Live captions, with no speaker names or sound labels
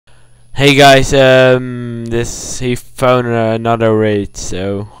Hey guys, this he found another raid,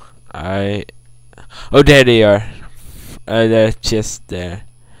 so I. Oh, there they are. They're just there.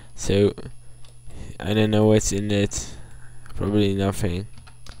 So I don't know what's in it. Probably nothing.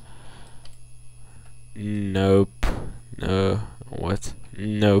 Nope. No. What?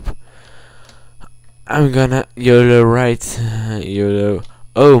 Nope. I'm gonna YOLO right. YOLO.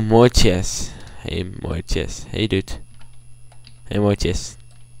 Oh, more chess. Hey, more chess. Hey, dude. Hey, more chess.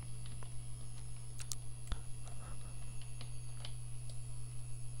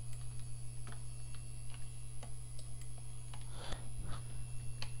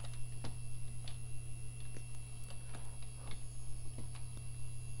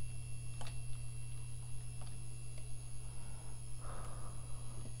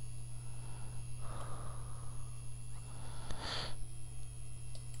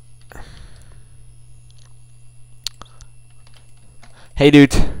 Hey,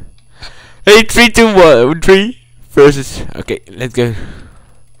 dude. Hey, 3, 2, 1, 3 versus. Okay, let's go.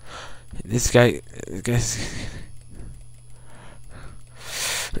 This guy's.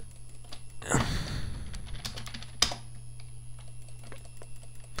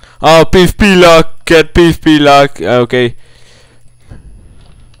 Oh, PvP lock. Get PvP lock. Okay.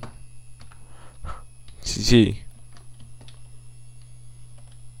 GG.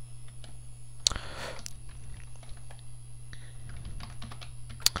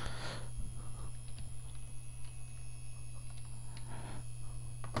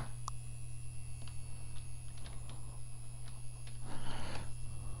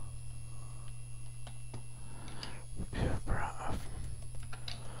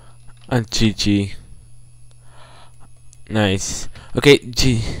 And GG. Nice. Okay,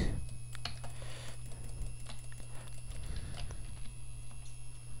 G.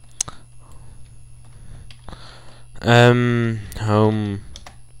 Home.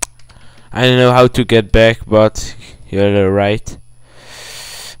 I don't know how to get back, but you're right.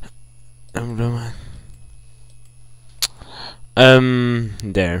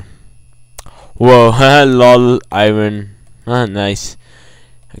 There. Whoa, haha, lol, iron. Ah, nice.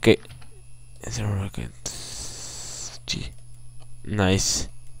 Okay. Is there a rocket? G. Nice.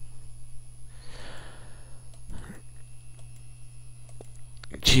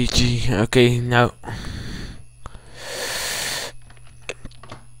 GG. Okay, now.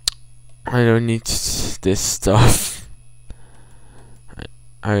 I don't need this stuff.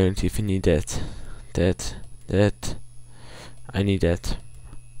 I don't even need that. That. I need that.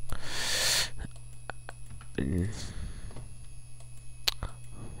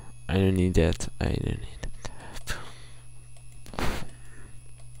 I don't need that. I don't need that.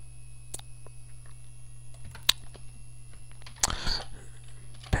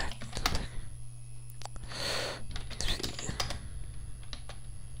 Back.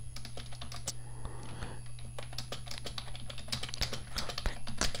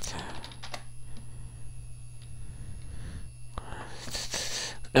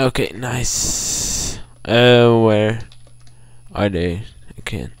 Okay, nice. Where are they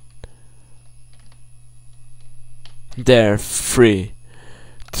again? There, 3,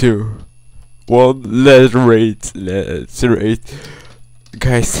 2, 1. Let's raid. Let's raid,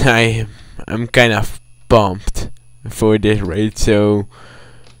 guys. I'm kind of pumped for this raid, so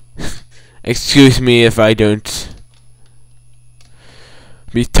excuse me if I don't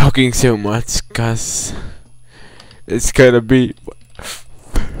be talking so much, cause it's gonna be.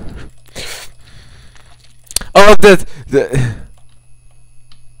 Oh, that.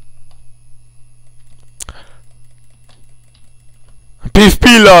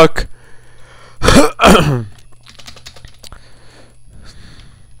 PvP lock.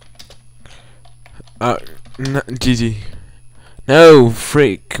 GG. No,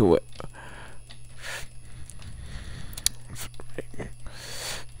 freak.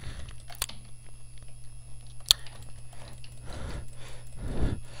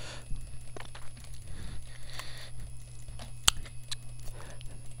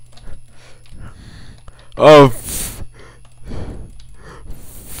 Oh.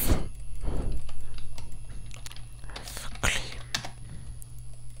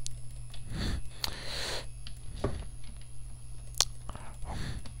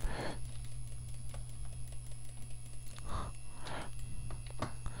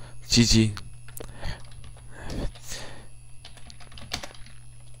 GG.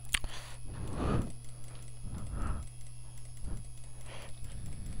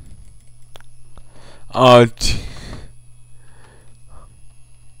 Oh,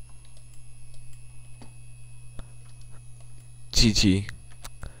 GG.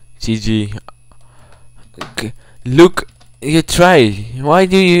 GG. Okay. Look You try. Why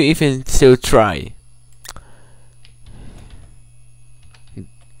do you even still try?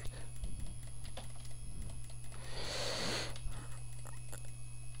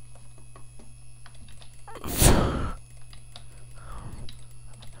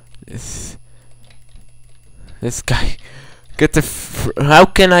 This guy. Get the. How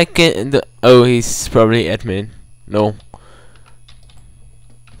can I get the? Oh, he's probably admin. No.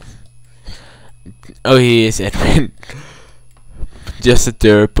 Oh, he is admin. Just a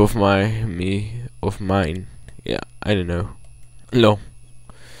derp of mine. Yeah, I don't know. No.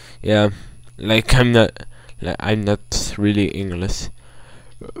 Yeah, like I'm not really English.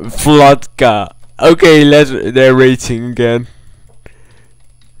 Vodka. Okay, they're rating again.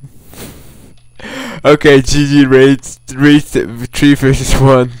 Okay, GG rates 3 versus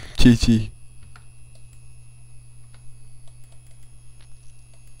 1. GG.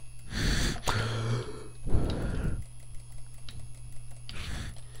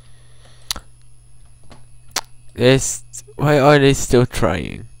 Why are they still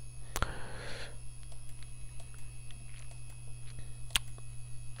trying?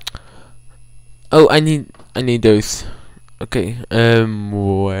 Oh, I need those. Okay,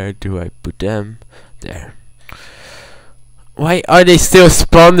 where do I put them? There. Why are they still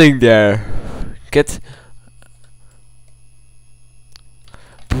spawning there? Get.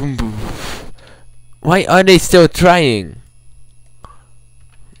 Boom boom. Why are they still trying?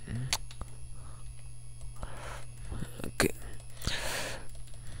 Okay.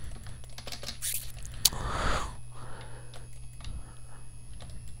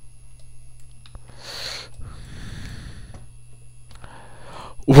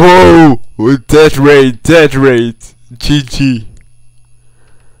 Whoa! With that rate, GG.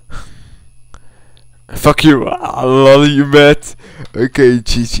 Fuck you, lol, you mad. Okay,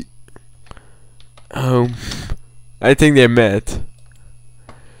 GG. I think they're mad.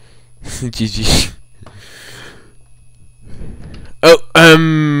 GG. Oh,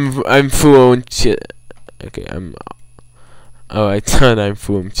 I'm full on chess. Okay, oh, I thought I'm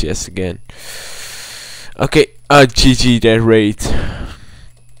full on chess again. Okay, GG that rate.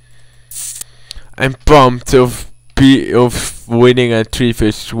 I'm pumped of winning a 3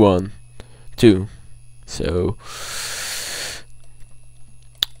 versus 1 too. So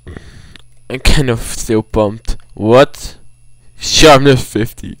I'm kind of still pumped. What? Sharpness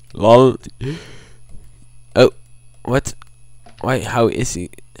 50. Lol. Oh, what? Why? How is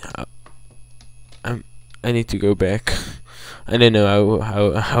he? I need to go back. I don't know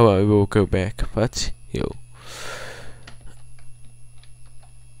how I will go back, but yo.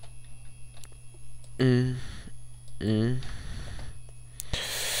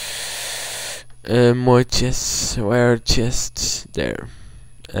 More chests. Where are chests? There.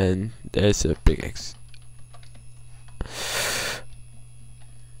 And there's a pickaxe.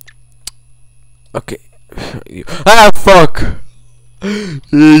 Okay. Ah, fuck!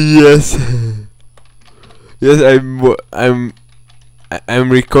 Yes. Yes,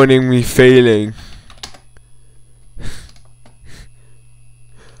 I'm recording me failing.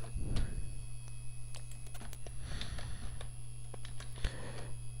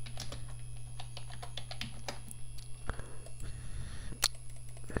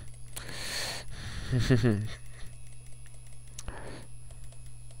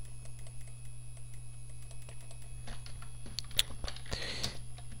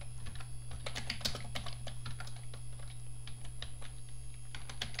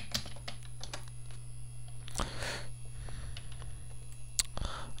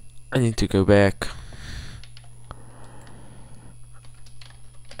 I need to go back.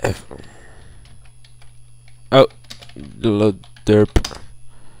 Oh, the derp.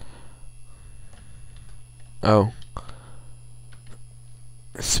 Oh.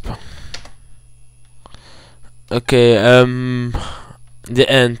 Okay, the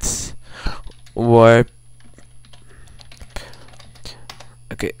ants were.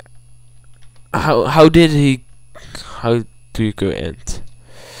 Okay. How do you go ant?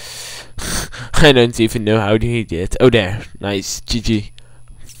 I don't even know how he did. Oh, there. Nice. GG.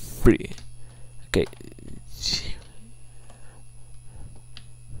 Free. Okay.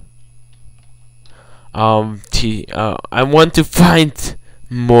 I want to find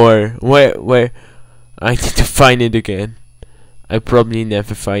more. Where? I need to find it again. I probably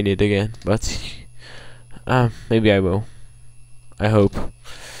never find it again, but maybe I will. I hope.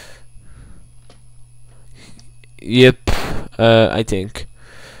 Yep. I think.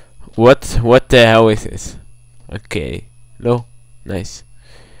 What the hell is this? Okay. No. Nice.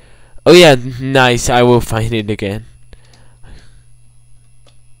 Oh yeah, nice. I will find it again.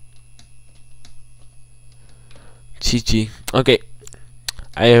 GG. Okay.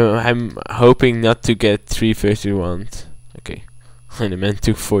 I'm hoping not to get 331. Okay. And I meant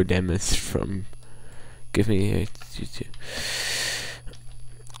took 4 damage from. Give me a YouTube.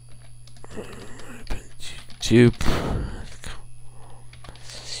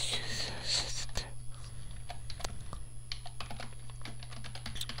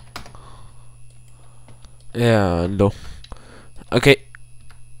 Yeah, no. Okay.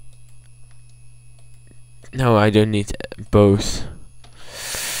 No, I don't need both.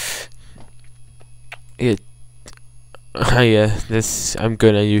 Yeah. Yeah, this I'm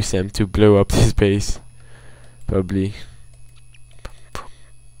gonna use them to blow up this base. Probably.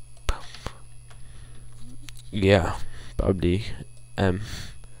 Yeah, probably. I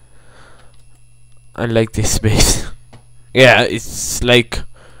like this base. Yeah, it's like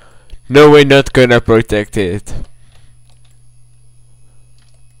no, we're not gonna protect it.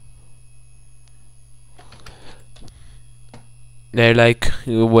 They're like,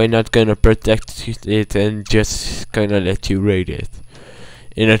 we're not gonna protect it and just gonna let you raid it.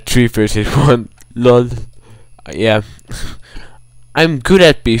 In a 3 versus 1, lol. Yeah. I'm good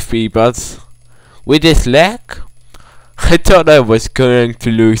at PvP, but with this lag, I thought I was going to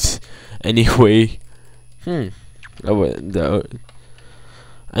lose anyway. And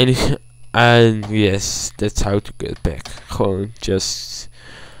yes, that's how to get back. Gewoon just.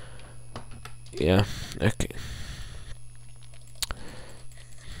 Yeah, okay.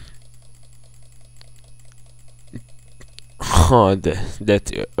 Oh,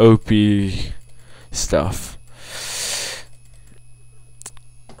 that OP stuff.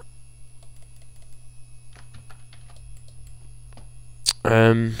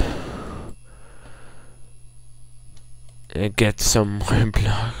 Get some more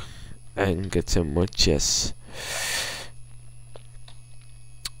block and get some more chests.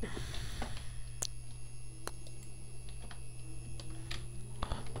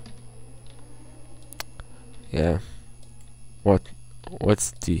 Yeah.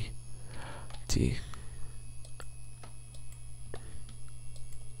 What's the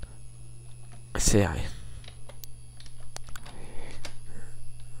say I.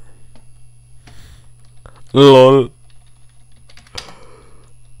 LOL.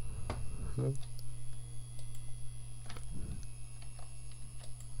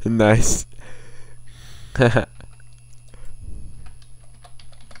 Nice.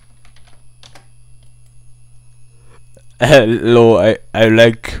 Hello, I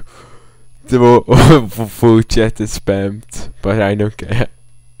like the full chat is spammed, but I don't care.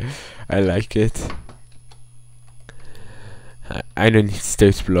 I like it. I don't need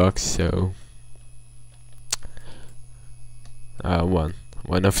those blocks, so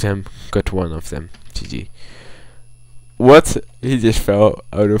one of them, got one of them. GG. What? He just fell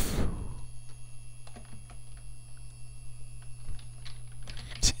out of.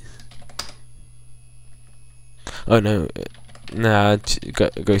 Oh no, nah,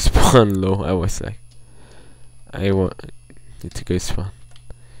 go spawn low. I was like, I want need to go spawn.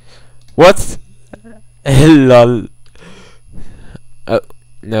 What? Lol. Oh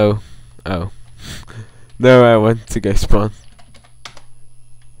no. Oh no, I want to go spawn.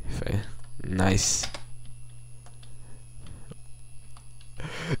 Nice.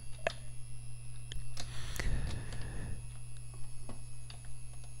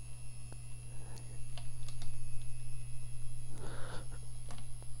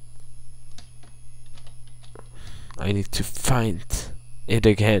 I need to find it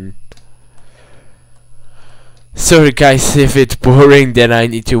again. Sorry guys, if it's boring, then I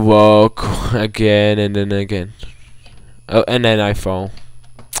need to walk again and then again. Oh, and then I fall.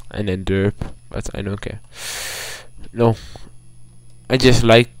 And then derp, but I don't care. No, I just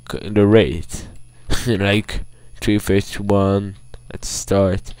like the raid. Like 3 versus 1. Let's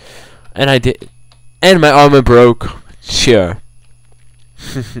start. And I did, and my armor broke. Sure.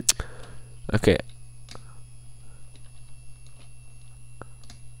 Okay.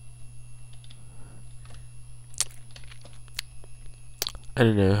 I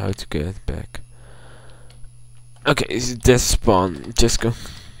don't know how to get back. Okay, is it death spawn? Just go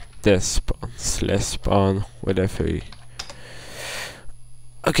death spawn, slash spawn, whatever.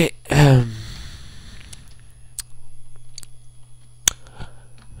 Okay,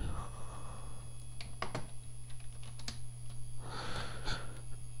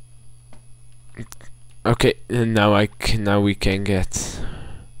 okay, and now now we can get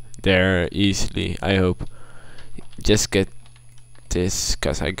there easily. I hope. Just get this,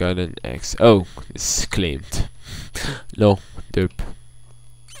 cause I got an X. Oh, it's claimed. No, derp.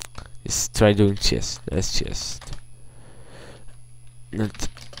 Let's try doing chest. Let's chest. Not.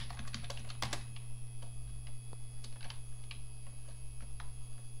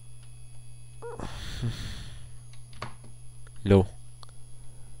 Low.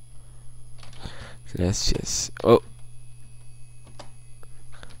 Let's just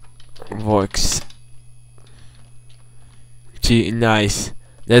works. Gee, nice.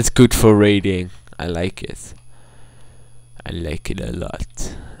 That's good for raiding. I like it. I like it a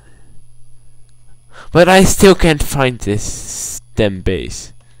lot. But I still can't find this damn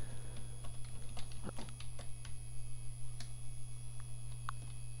base.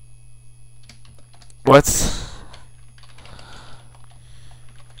 What?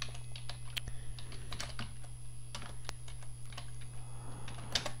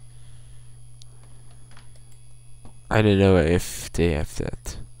 I don't know if they have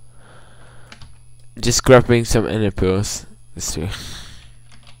that. Just grabbing some apples. This way.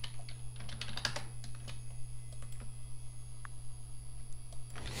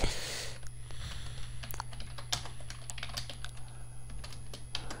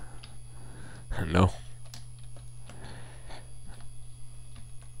 No.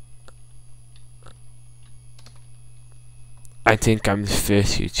 I think I'm the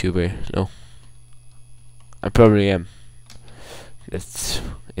first YouTuber. No. I probably am. That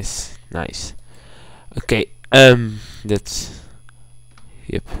is nice. Okay, that's...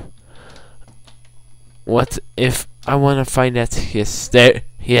 Yep. What if I wanna find that? Yes, there.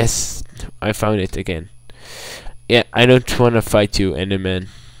 Yes, I found it again. Yeah, I don't wanna fight you, Enderman.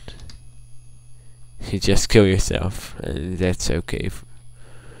 You just kill yourself, and that's okay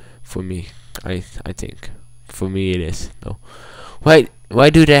for me. I think for me it is. No. Why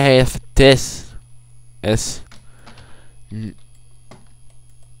do they have this as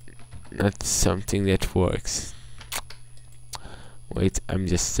not something that works? Wait, I'm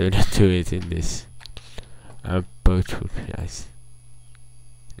just gonna do it in this. Boat would be nice.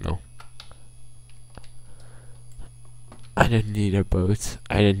 No. I don't need a boat.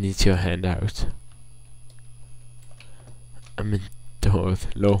 I don't need your handout. I'm indoors.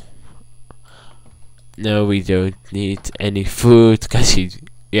 Low. No, we don't need any food, cause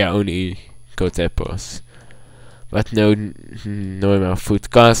yeah, only got apples. But no normal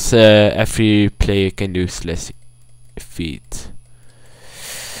food, cause every player can do slash feed.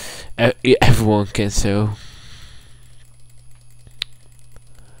 Everyone can, so.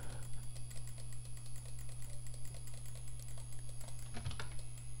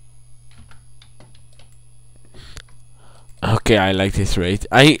 Okay, I like this raid.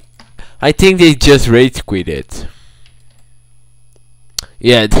 I think they just raid quit it.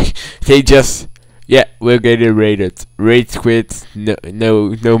 Yeah, they just, yeah, we're getting raided. Raid quit.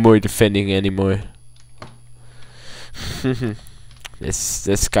 No more defending anymore.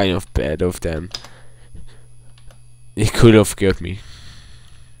 That's kind of bad of them. They could have killed me.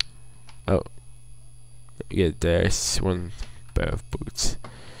 Oh, yeah, there's one pair of boots.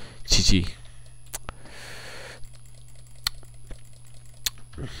 GG.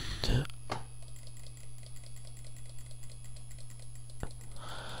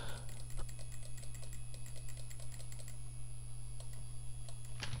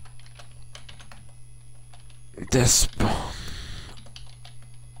 This.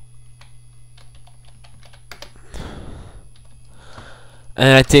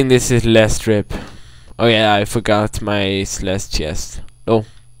 And I think this is last trip. Oh yeah, I forgot my slash chest. Oh,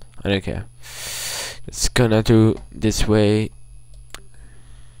 I don't care. It's gonna do this way.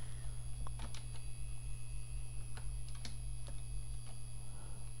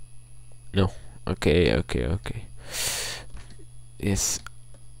 No. Okay. Yes.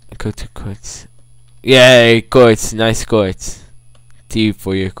 Go to courts. Yay, courts. Nice courts. T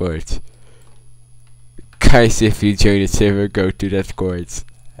for your courts. Guys, if you join the server, go to that courts.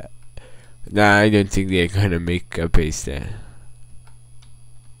 Nah, I don't think they're gonna make a base there.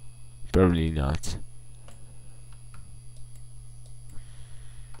 Probably not.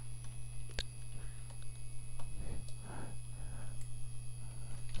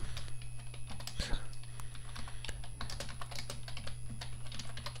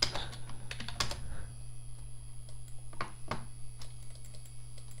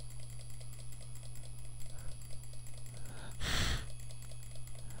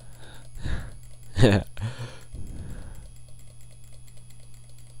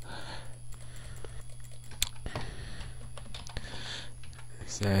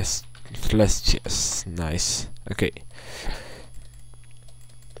 That's less chest. Nice. Okay.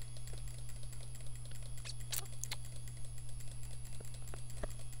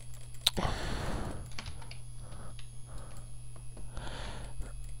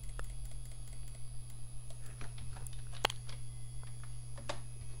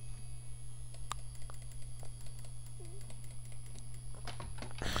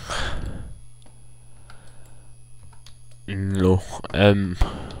 No.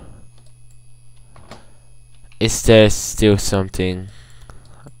 Is there still something?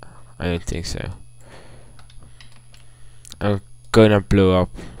 I don't think so. I'm gonna blow up.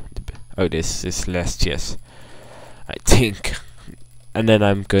 Oh, this is last chest, I think. And then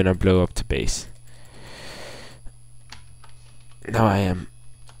I'm gonna blow up the base. Now I am.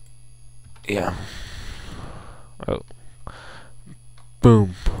 Yeah. Oh.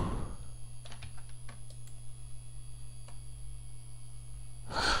 Boom.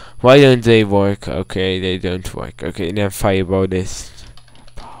 Why don't they work? Okay, they don't work. Okay, then fireball this.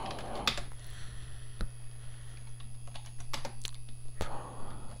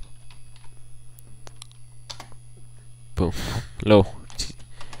 Boom. Low.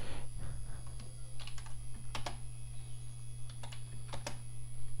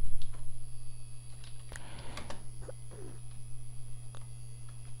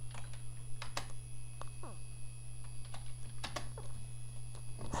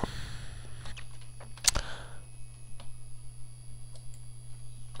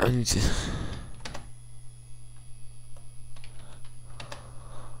 I'm just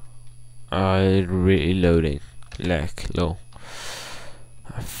reloading. Lag low.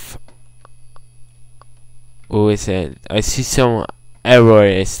 What is that? I see some error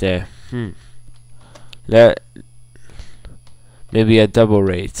is there. Maybe a double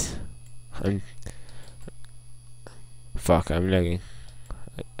rate. Fuck, I'm lagging.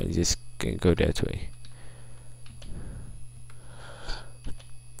 I just can't go that way.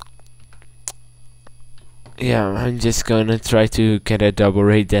 Yeah, I'm just gonna try to get a double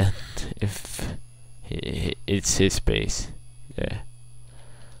rate then, if it's his base. Yeah.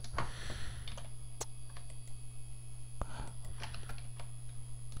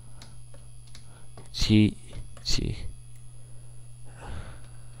 G.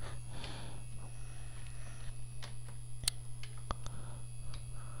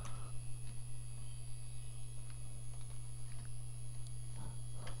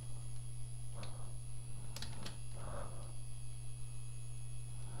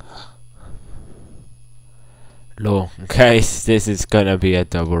 Low. Guys, this is gonna be a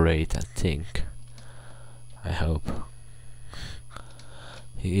double rate, I think. I hope.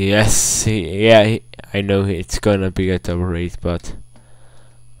 Yes, I know it's gonna be a double rate, but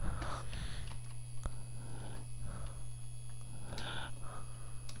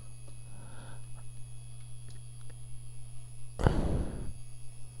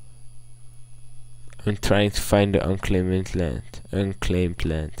I'm trying to find the unclaimed land.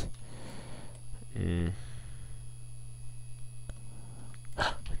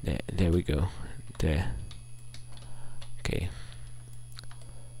 There we go. There. Okay.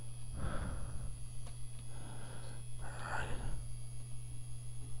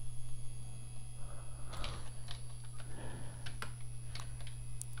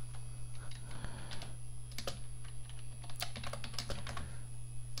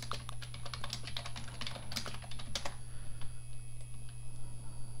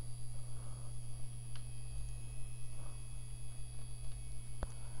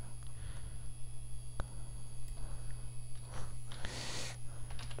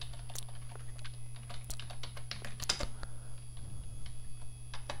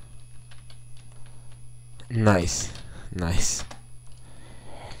 Nice.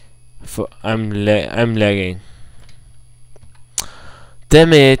 I'm lagging.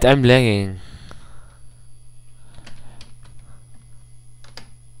 Damn it, I'm lagging.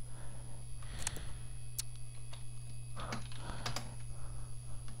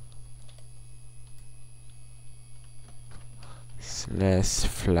 Let's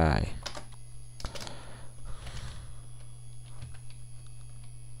fly.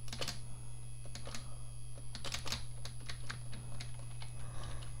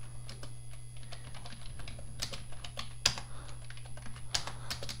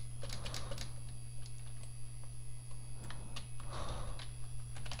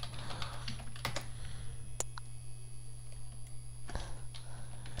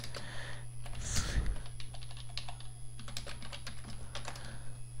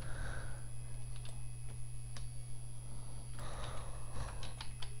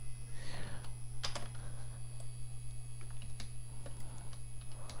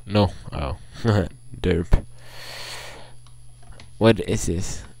 No. Oh. Derp. What is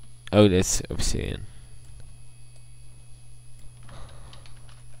this? Oh, that's obsidian.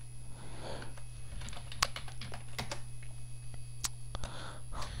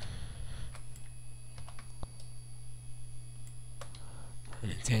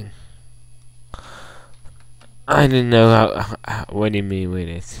 Anything. I don't know how what do you mean with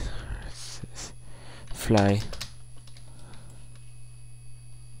it. Fly.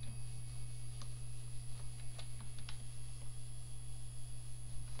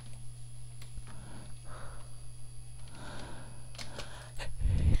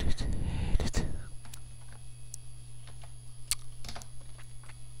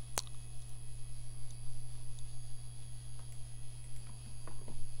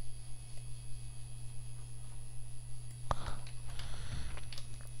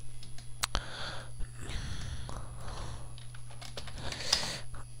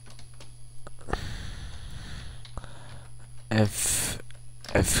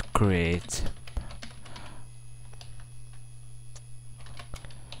 F create.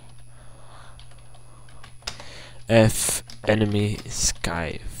 F enemy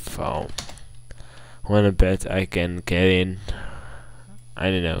sky found. Wanna bet I can get in? I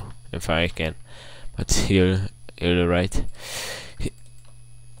don't know if I can, but here you're right.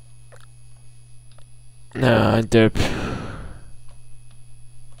 No, derp.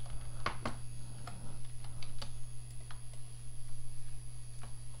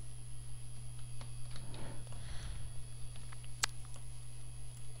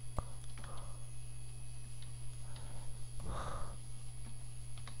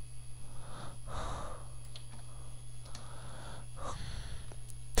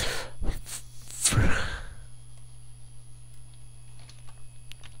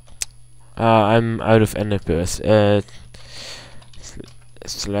 I'm out of enderpearls.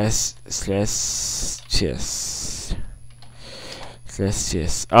 Slash.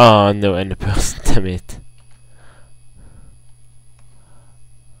 Oh, no enderpearls. Damn it.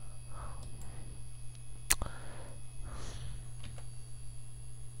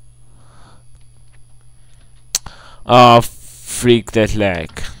 Oh, freak, that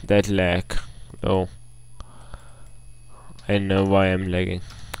lag. That lag. Oh. I know why I'm lagging.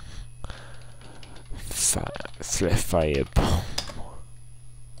 Fireball.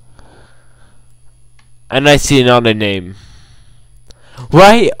 And I see another name.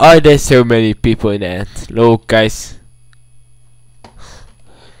 Why are there so many people in that? Look, guys.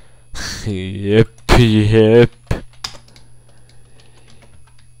 Yep.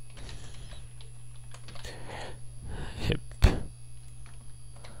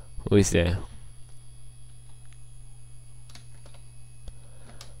 Who is there?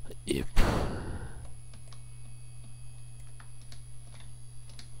 Yep.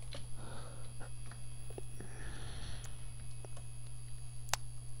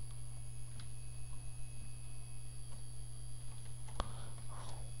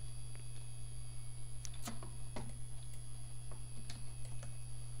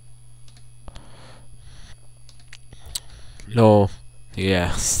 No.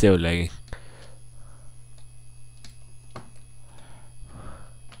 Yeah, still lagging.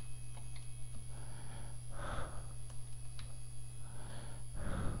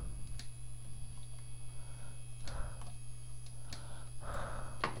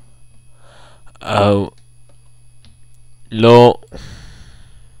 Oh. Low.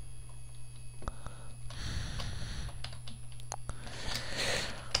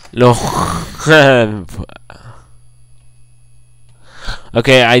 Low.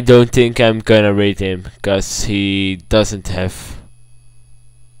 Okay, I don't think I'm gonna raid him because he doesn't have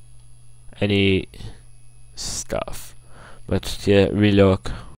any stuff. But yeah, relook.